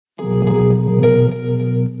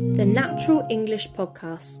Natural English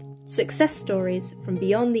Podcast, success stories from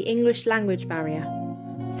beyond the English language barrier.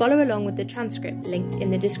 Follow along with the transcript linked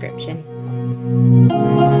in the description.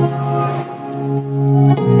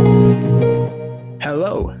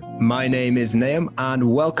 Hello, my name is Naam and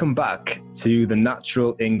welcome back to the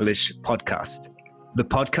Natural English Podcast, the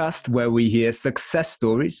podcast where we hear success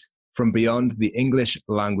stories from beyond the English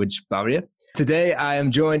language barrier. Today I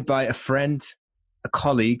am joined by a friend, a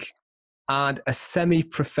colleague, and a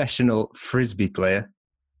semi-professional Frisbee player.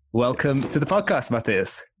 Welcome to the podcast,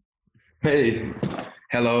 Matthias. Hey,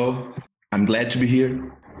 hello. I'm glad to be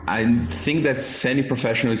here. I think that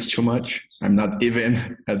semi-professional is too much. I'm not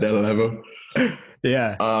even at that level.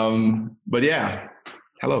 Yeah. But yeah,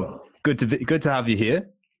 hello. Good to have you here.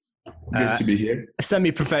 Good to be here.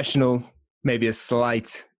 Semi-professional, maybe a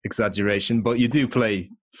slight exaggeration, but you do play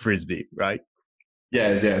Frisbee, right?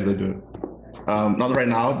 Yes, I do. Not right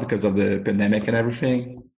now because of the pandemic and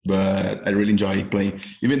everything, but I really enjoy playing,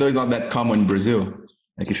 even though it's not that common in Brazil.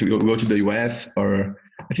 Like if you go to the US or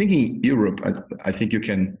I think in Europe, I think you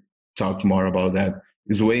can talk more about that.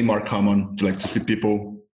 It's way more common to see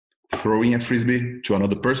people throwing a Frisbee to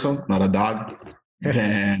another person, not a dog,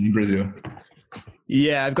 than in Brazil.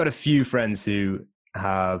 Yeah, I've got a few friends who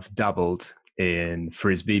have dabbled in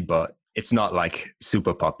Frisbee, but it's not like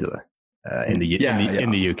super popular in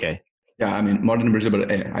the UK. Yeah, I mean, more than Brazil,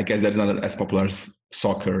 but I guess that's not as popular as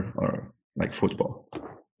soccer or like football.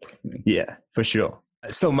 Yeah, for sure.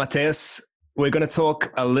 So, Matthias, we're going to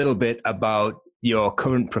talk a little bit about your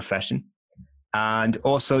current profession and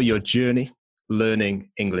also your journey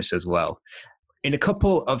learning English as well. In a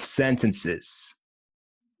couple of sentences,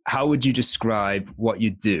 how would you describe what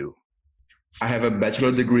you do? I have a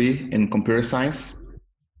bachelor degree in computer science.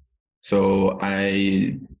 So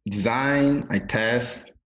I design, I test,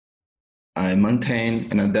 I maintain,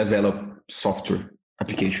 and I develop software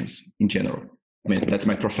applications in general. I mean, that's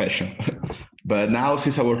my profession. But now,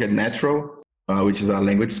 since I work at Natural, which is a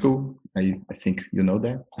language school, I think you know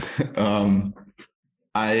that.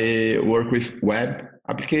 I work with web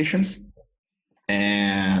applications,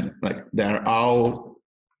 and they're all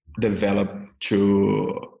developed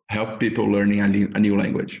to help people learning a new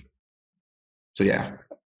language. So yeah,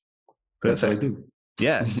 that's what I do.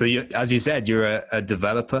 Yeah. So as you said, you're a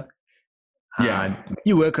developer. And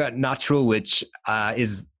you work at Natural, which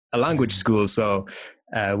is a language school, so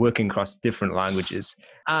working across different languages.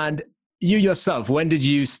 And you yourself, when did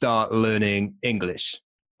you start learning English?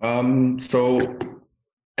 So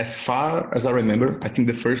as far as I remember, I think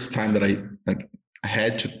the first time that I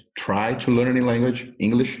had to try to learn any language,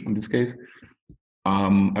 English in this case, I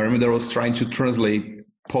remember that I was trying to translate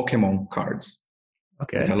Pokemon cards.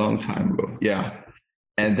 Okay. A long time ago. Yeah.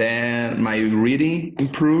 And then my reading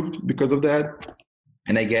improved because of that.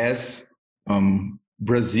 And I guess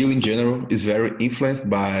Brazil in general is very influenced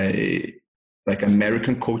by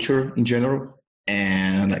American culture in general.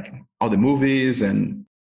 And all the movies and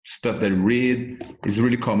stuff that I read is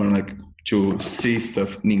really common to see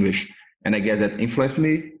stuff in English. And I guess that influenced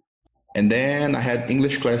me. And then I had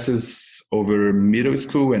English classes over middle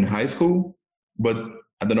school and high school. But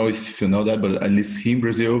I don't know if you know that, but at least here in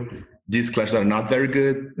Brazil, these classes are not very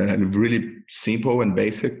good. They're really simple and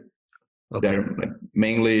basic. Okay. They're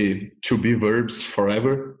mainly to be verbs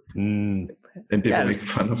forever. And people make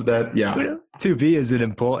fun of that. Yeah. To be is an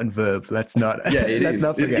important verb. Let's not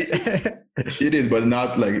not forget. It is, but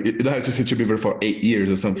not you don't have to say to be verb for 8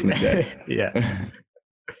 years or something like that. Yeah.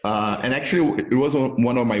 And actually, it was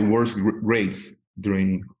one of my worst grades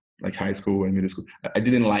during high school and middle school. I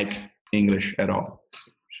didn't like English at all.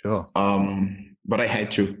 Sure. But I had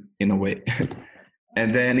to, in a way.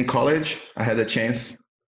 And then in college, I had a chance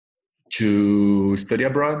to study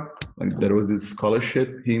abroad. There was this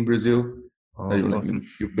scholarship here in Brazil. Awesome.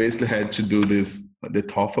 You basically had to do the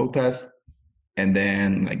TOEFL test, and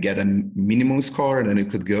then get a minimum score, and then you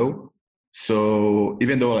could go. So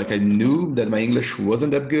even though I knew that my English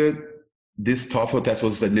wasn't that good, this TOEFL test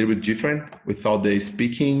was a little bit different without the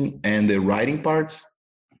speaking and the writing parts,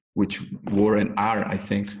 which were and are, I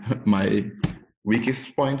think, my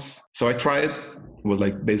weakest points. So I tried. It was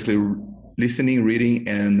basically listening, reading,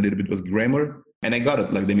 and a little bit was grammar. And I got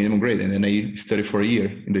it, the minimum grade. And then I studied for a year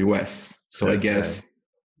in the US. So okay. I guess,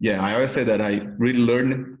 I always say that I really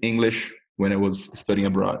learned English when I was studying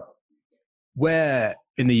abroad. Where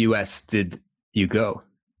in the US did you go?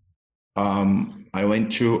 I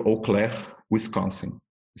went to Eau Claire, Wisconsin,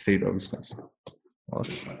 state of Wisconsin.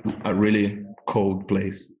 Awesome. A really cold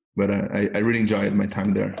place, but I really enjoyed my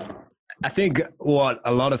time there. I think what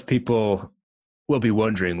a lot of people will be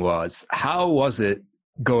wondering was, how was it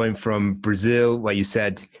going from Brazil, where you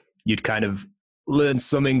said you'd kind of learned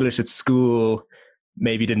some English at school,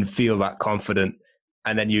 maybe didn't feel that confident,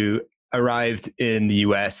 and then you arrived in the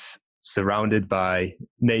US surrounded by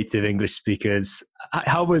native English speakers.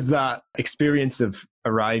 How was that experience of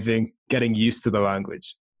arriving, getting used to the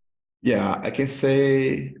language? Yeah, I can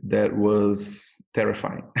say that was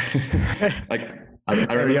terrifying. Like I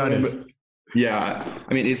Very remember, honest. yeah,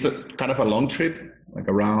 I mean, it's a kind of a long trip, like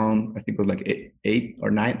around, I think it was like 8 or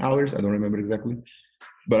 9 hours. I don't remember exactly.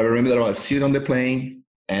 But I remember that I was sitting on the plane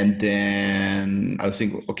and then I was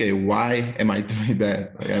thinking, okay, why am I doing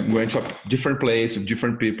that? Like, I'm going to a different place with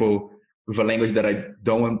different people with a language that I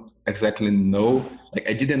don't exactly know. Like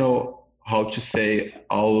I didn't know how to say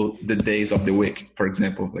all the days of the week, for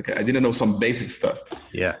example. Like I didn't know some basic stuff.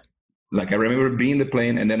 Yeah. Like I remember being in the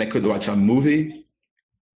plane and then I could watch a movie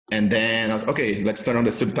and then I was, okay, let's turn on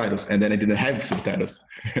the subtitles. And then I didn't have subtitles.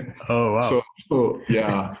 Oh, wow. So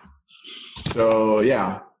yeah. So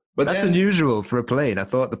yeah. But That's then, unusual for a plane. I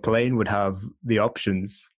thought the plane would have the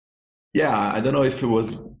options. yeah, I don't know if it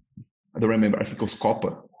was, I don't remember. I think it was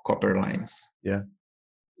Copper Airlines. Yeah.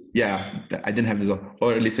 Yeah, I didn't have this,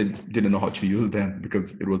 or at least I didn't know how to use them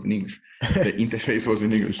because it was in English. The interface was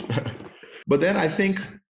in English. But then I think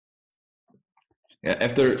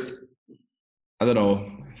after, I don't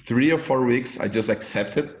know, 3 or 4 weeks, I just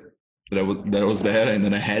accepted that I was there, and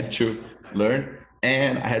then I had to learn.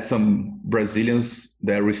 And I had some Brazilians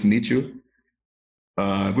there with me too.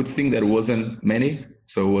 Good thing that wasn't many,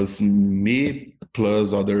 so it was me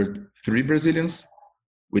plus other 3 Brazilians,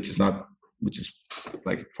 which is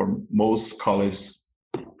like for most colleges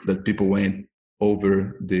that people went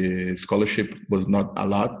over, the scholarship was not a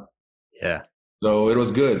lot. Yeah. So it was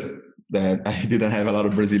good that I didn't have a lot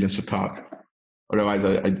of Brazilians to talk. Otherwise,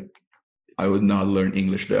 I would not learn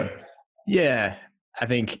English there. Yeah.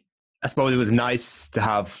 I suppose it was nice to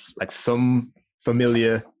have like some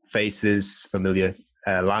familiar faces, familiar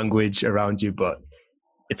language around you, but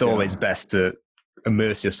it's always best to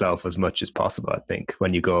immerse yourself as much as possible, I think,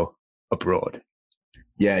 when you go abroad.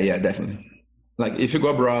 Yeah, definitely. Like if you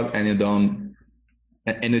go abroad and you don't,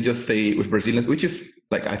 and you just stay with Brazilians, which is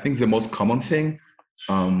like, I think the most common thing.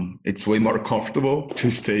 It's way more comfortable to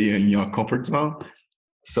stay in your comfort zone.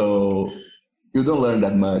 So you don't learn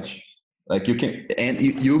that much. Like you can, and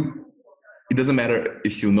it doesn't matter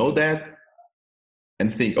if you know that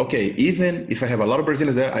and think, okay, even if I have a lot of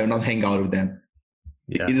Brazilians there, I will not hang out with them.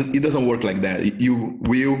 Yeah. It doesn't work like that. You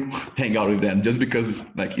will hang out with them just because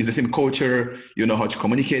like it's the same culture. You know how to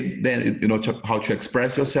communicate then, you know how to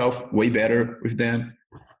express yourself way better with them.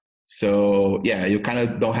 So yeah, you kind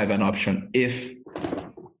of don't have an option if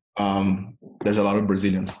there's a lot of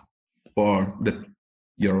Brazilians or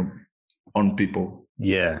your own people.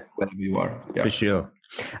 Yeah. Wherever you are. Yeah. For sure.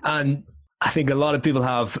 And I think a lot of people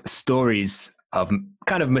have stories of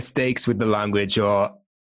kind of mistakes with the language, or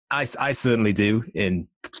I certainly do in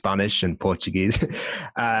Spanish and Portuguese.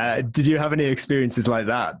 Did you have any experiences like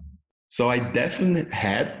that? So I definitely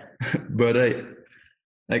had, but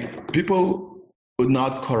like people would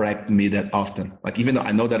not correct me that often. Like even though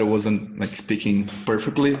I know that I wasn't like speaking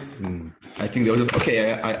perfectly, I think they were just,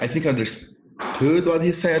 okay, I think I understood what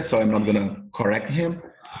he said, so I'm not gonna correct him.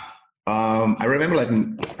 I remember like,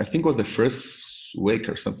 I think it was the first week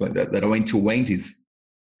or something like that I went to Wendy's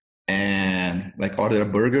and like ordered a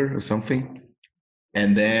burger or something.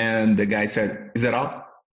 And then the guy said, "Is that all?"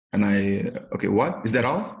 And okay, what? Is that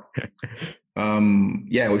all?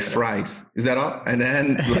 Yeah, with fries. Is that all? And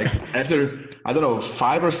then like after, I don't know,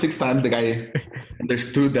 5 or 6 times the guy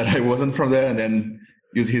understood that I wasn't from there and then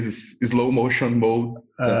used his slow motion mode.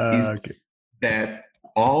 Okay. That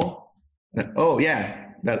all? Oh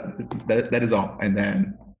yeah, that is all. And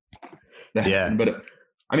then happened. But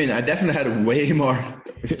I mean, I definitely had way more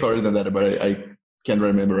stories than that, but I can't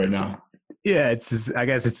remember right now. Yeah, I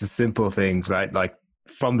guess it's the simple things, right? Like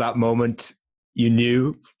from that moment, you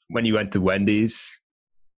knew when you went to Wendy's,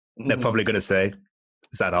 they're probably going to say,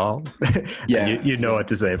 "Is that all?" Yeah, you know what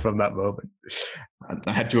to say from that moment.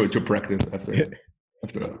 I had to practice after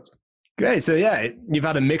that. Great. So yeah, you've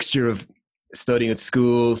had a mixture of studying at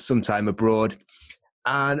school, some time abroad.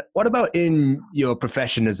 And what about in your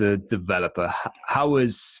profession as a developer? How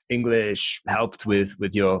has English helped with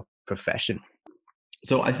your profession?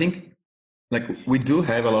 So I think like we do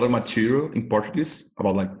have a lot of material in Portuguese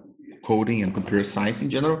about like coding and computer science in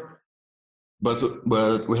general, but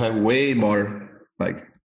we have way more, like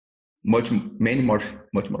much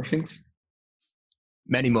more things.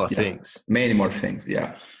 Many more things. Many more things,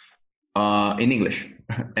 yeah. In English,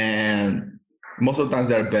 and most of the time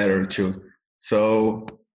they're better too. So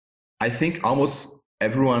I think almost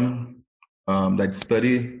everyone that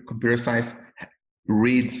study computer science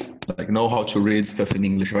read, like know how to read stuff in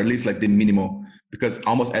English, or at least like the minimal, because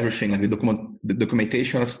almost everything, like the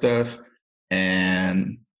documentation of stuff,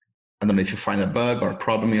 and I don't know, if you find a bug or a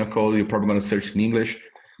problem in your code, you're probably going to search in English.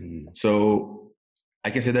 So I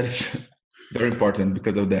can say that it's very important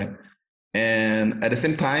because of that. And at the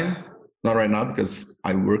same time, not right now because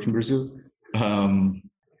I work in Brazil,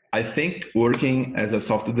 I think working as a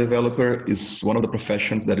software developer is one of the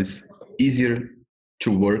professions that is easier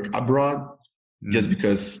to work abroad, just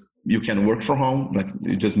because you can work from home, like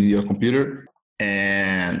you just need your computer,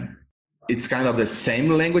 and it's kind of the same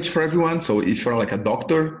language for everyone. So if you're like a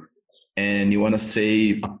doctor and you want to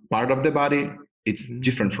say a part of the body, it's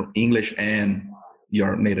different from English and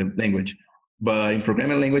your native language. But in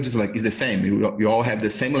programming languages, like it's the same. You all have the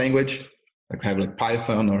same language, like have like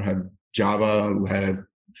Python or have Java, or have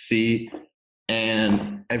C,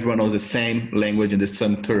 and everyone knows the same language and the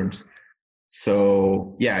same terms.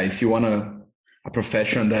 So yeah, if you want a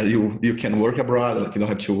profession that you can work abroad, like you don't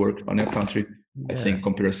have to work on your country, I think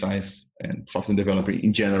computer science and software development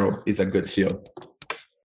in general is a good field.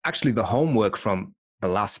 Actually, the homework from the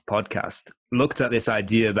last podcast looked at this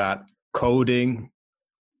idea that coding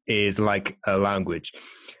is like a language.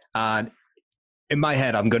 And in my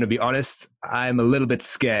head, I'm going to be honest, I'm a little bit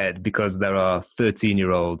scared because there are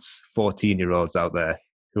 13-year-olds, 14-year-olds out there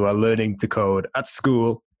who are learning to code at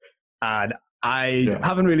school. And I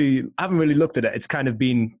haven't really looked at it. It's kind of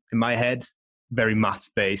been in my head, very maths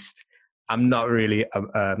based. I'm not really,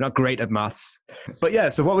 not great at maths, but yeah.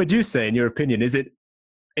 So what would you say in your opinion? Is it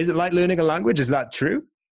like learning a language? Is that true?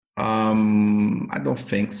 I don't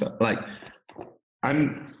think so. Like,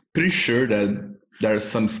 I'm pretty sure that there are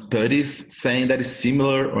some studies saying that it's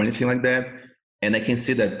similar or anything like that. And I can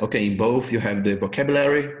see that, okay, in both you have the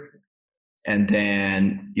vocabulary and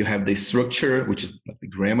then you have the structure, which is like the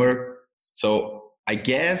grammar. So I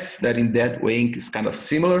guess that in that way it's kind of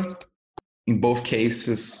similar. In both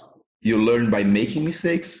cases, you learn by making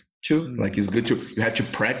mistakes too. Like it's good you have to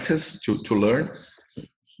practice to learn.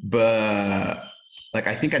 But like,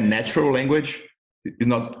 I think a natural language is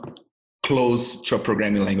not close to a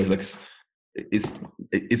programming language. Like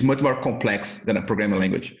it's much more complex than a programming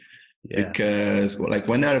language. Because like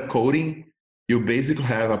when you're coding, you basically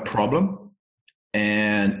have a problem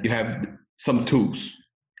and you have some tools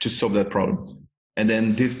to solve that problem. And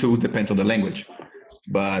then these tools depend on the language.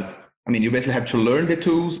 But I mean, you basically have to learn the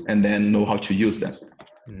tools and then know how to use them.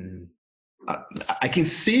 I can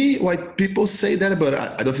see why people say that, but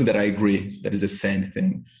I don't think that I agree that is the same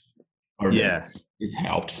thing. Or it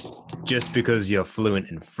helps. Just because you're fluent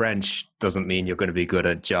in French doesn't mean you're going to be good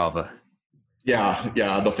at Java. Yeah,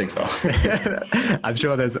 I don't think so. I'm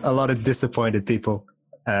sure there's a lot of disappointed people.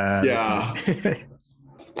 I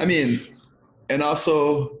mean, and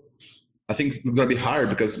also I think it's going to be hard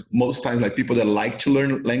because most times, like people that like to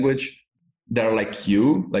learn language, they're like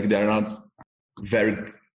you, like they're not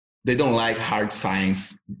they don't like hard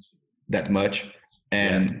science that much.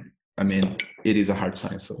 And I mean, it is a hard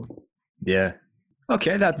science. So yeah.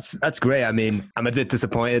 Okay, that's great. I mean, I'm a bit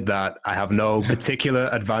disappointed that I have no particular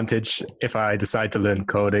advantage if I decide to learn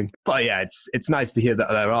coding. But yeah, it's nice to hear that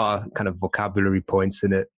there are kind of vocabulary points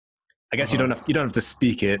in it. I guess you don't have to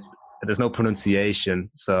speak it. There's no pronunciation.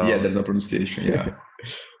 So yeah, there's no pronunciation. Yeah,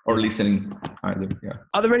 or listening either. Yeah.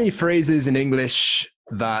 Are there any phrases in English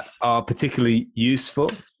that are particularly useful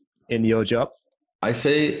in your job? I would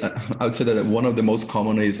say that one of the most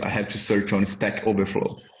common is I have to search on Stack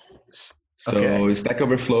Overflow. So Stack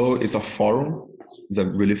Overflow is a forum. It's a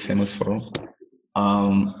really famous forum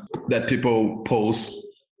that people post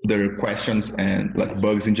their questions and like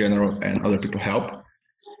bugs in general, and other people help.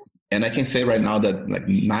 And I can say right now that like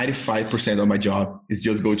 95% of my job is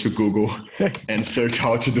just go to Google and search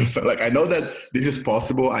how to do so. Like I know that this is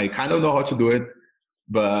possible. I kind of know how to do it,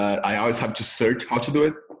 but I always have to search how to do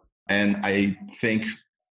it. And I think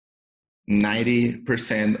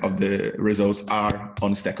 90% of the results are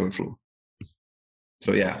on Stack Overflow.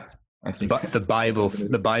 So yeah, I think. But the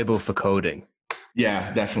Bible for coding.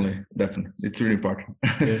 Yeah, definitely. It's really important.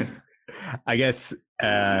 I guess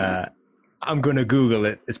I'm going to Google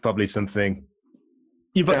it. It's probably something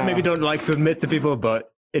you maybe don't like to admit to people,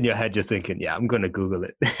 but in your head you're thinking, yeah, I'm going to Google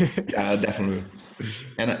it. Yeah, definitely.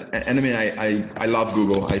 And I mean, I love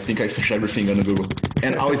Google. I think I search everything on Google,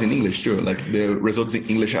 and always in English too. Like the results in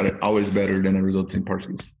English are always better than the results in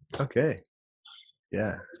Portuguese. Okay.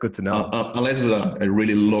 Yeah, it's good to know. Unless it's a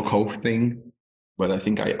really local thing, but I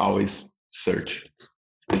think I always search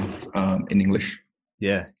things in English.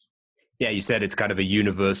 Yeah. Yeah, you said it's kind of a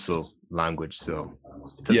universal language, so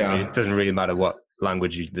it doesn't really matter what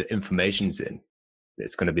language the information's in.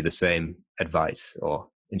 It's going to be the same advice or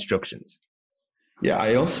instructions. Yeah,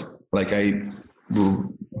 I also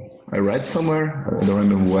I read somewhere, I don't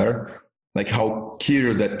remember where, like how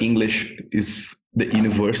curious that English is the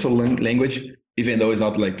universal language, even though it's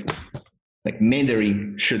not like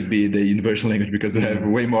Mandarin should be the universal language because we have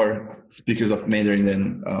way more speakers of Mandarin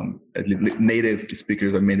than at least native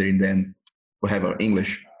speakers of Mandarin than we have our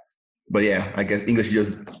English. But yeah, I guess English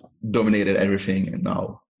just dominated everything, and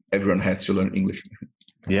now everyone has to learn English.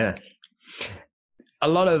 Yeah. A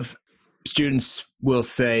lot of students will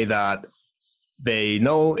say that they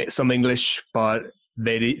know some English, but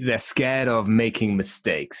they're scared of making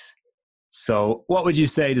mistakes. So what would you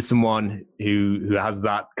say to someone who has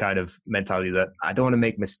that kind of mentality that I don't want to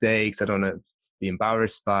make mistakes, I don't want to be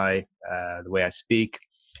embarrassed by the way I speak?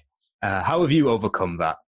 How have you overcome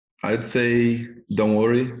that? I'd say, don't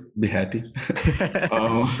worry, be happy.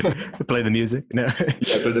 Play the music. No.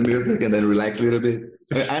 Yeah, play the music and then relax a little bit.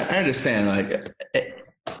 I understand. Like,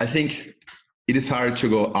 I think it is hard to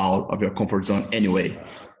go out of your comfort zone anyway.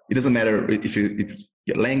 It doesn't matter if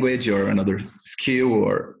your language or another skill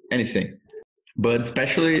or anything. But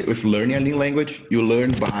especially with learning a new language, you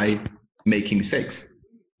learn by making mistakes.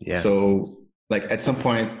 Yeah. So like at some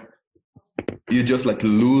point, you just like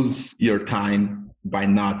lose your time by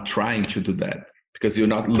not trying to do that, because you'll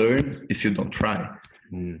not learn if you don't try.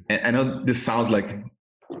 And I know this sounds like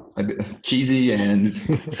a bit cheesy and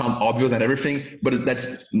sound obvious and everything, but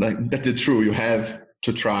that's the truth. You have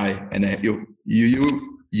to try, and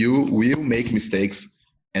you will make mistakes,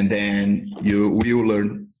 and then you will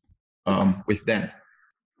learn with them.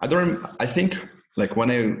 I think like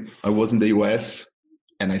when I was in the US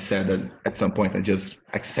and I said that at some point I just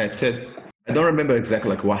accepted. I don't remember exactly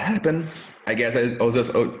like what happened. I guess I was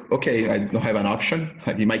just, okay, I don't have an option.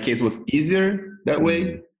 Like in my case, it was easier that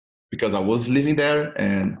way because I was living there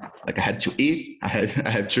and like I had to eat. I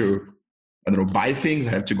had to, I don't know, buy things. I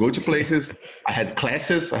had to go to places. I had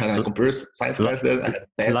classes. I had a computer science class there.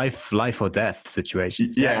 I had life or death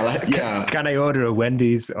situations. Yeah, yeah. Can I order a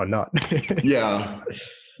Wendy's or not? Yeah,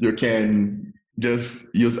 you can just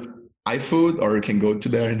use iFood, or you can go to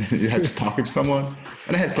there and you have to talk with someone.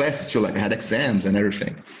 And I had classes too, like I had exams and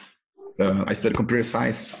everything. I studied computer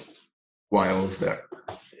science while I was there.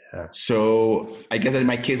 Yeah. So I guess that in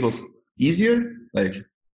my case was easier. Like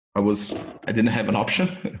I didn't have an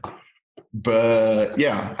option. But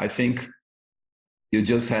yeah, I think you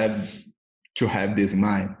just have to have this in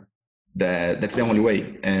mind, that that's the only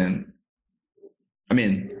way. And I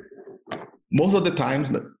mean, most of the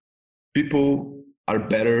times people are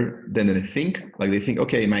better than they think. Like they think,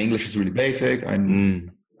 okay, my English is really basic.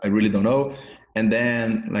 I really don't know. And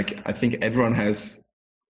then like, I think everyone has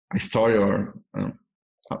a story or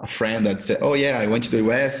a friend that said, oh yeah, I went to the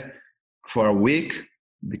US for a week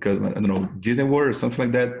because I don't know, Disney World or something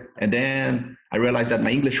like that. And then I realized that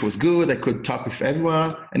my English was good. I could talk with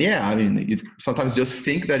everyone. And yeah, I mean, you sometimes just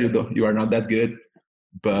think that you are not that good,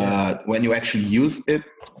 but when you actually use it,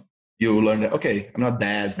 you learn that, okay, I'm not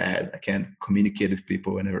that bad. I can communicate with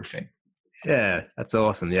people and everything. Yeah, that's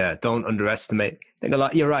awesome. Yeah, don't underestimate. I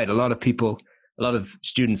think you're right. A lot of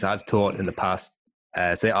students I've taught in the past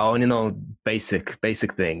say, oh, you know, basic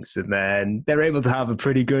things. And then they're able to have a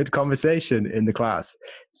pretty good conversation in the class.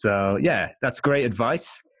 So yeah, that's great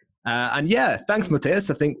advice. And yeah, thanks, Mateus.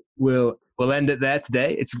 I think we'll end it there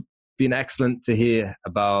today. It's been excellent to hear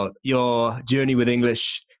about your journey with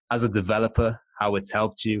English as a developer, how it's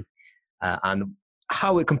helped you, and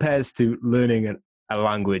how it compares to learning a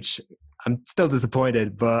language. I'm still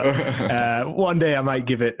disappointed, but one day I might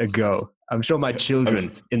give it a go. I'm sure my children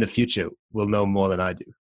in the future will know more than I do.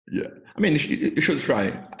 Yeah. I mean, you should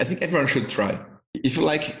try. I think everyone should try. If you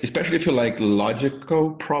like, especially if you like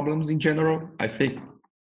logical problems in general, I think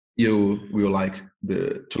you will like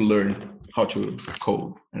to learn how to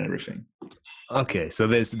code and everything. Okay, so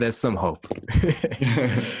there's some hope.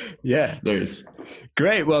 Yeah. There is.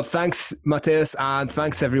 Great. Well, thanks, Mateus, and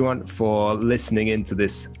thanks everyone for listening into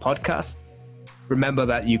this podcast. Remember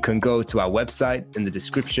that you can go to our website in the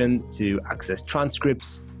description to access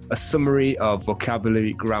transcripts, a summary of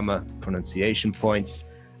vocabulary, grammar, pronunciation points,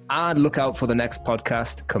 and look out for the next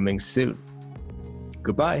podcast coming soon.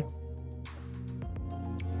 Goodbye.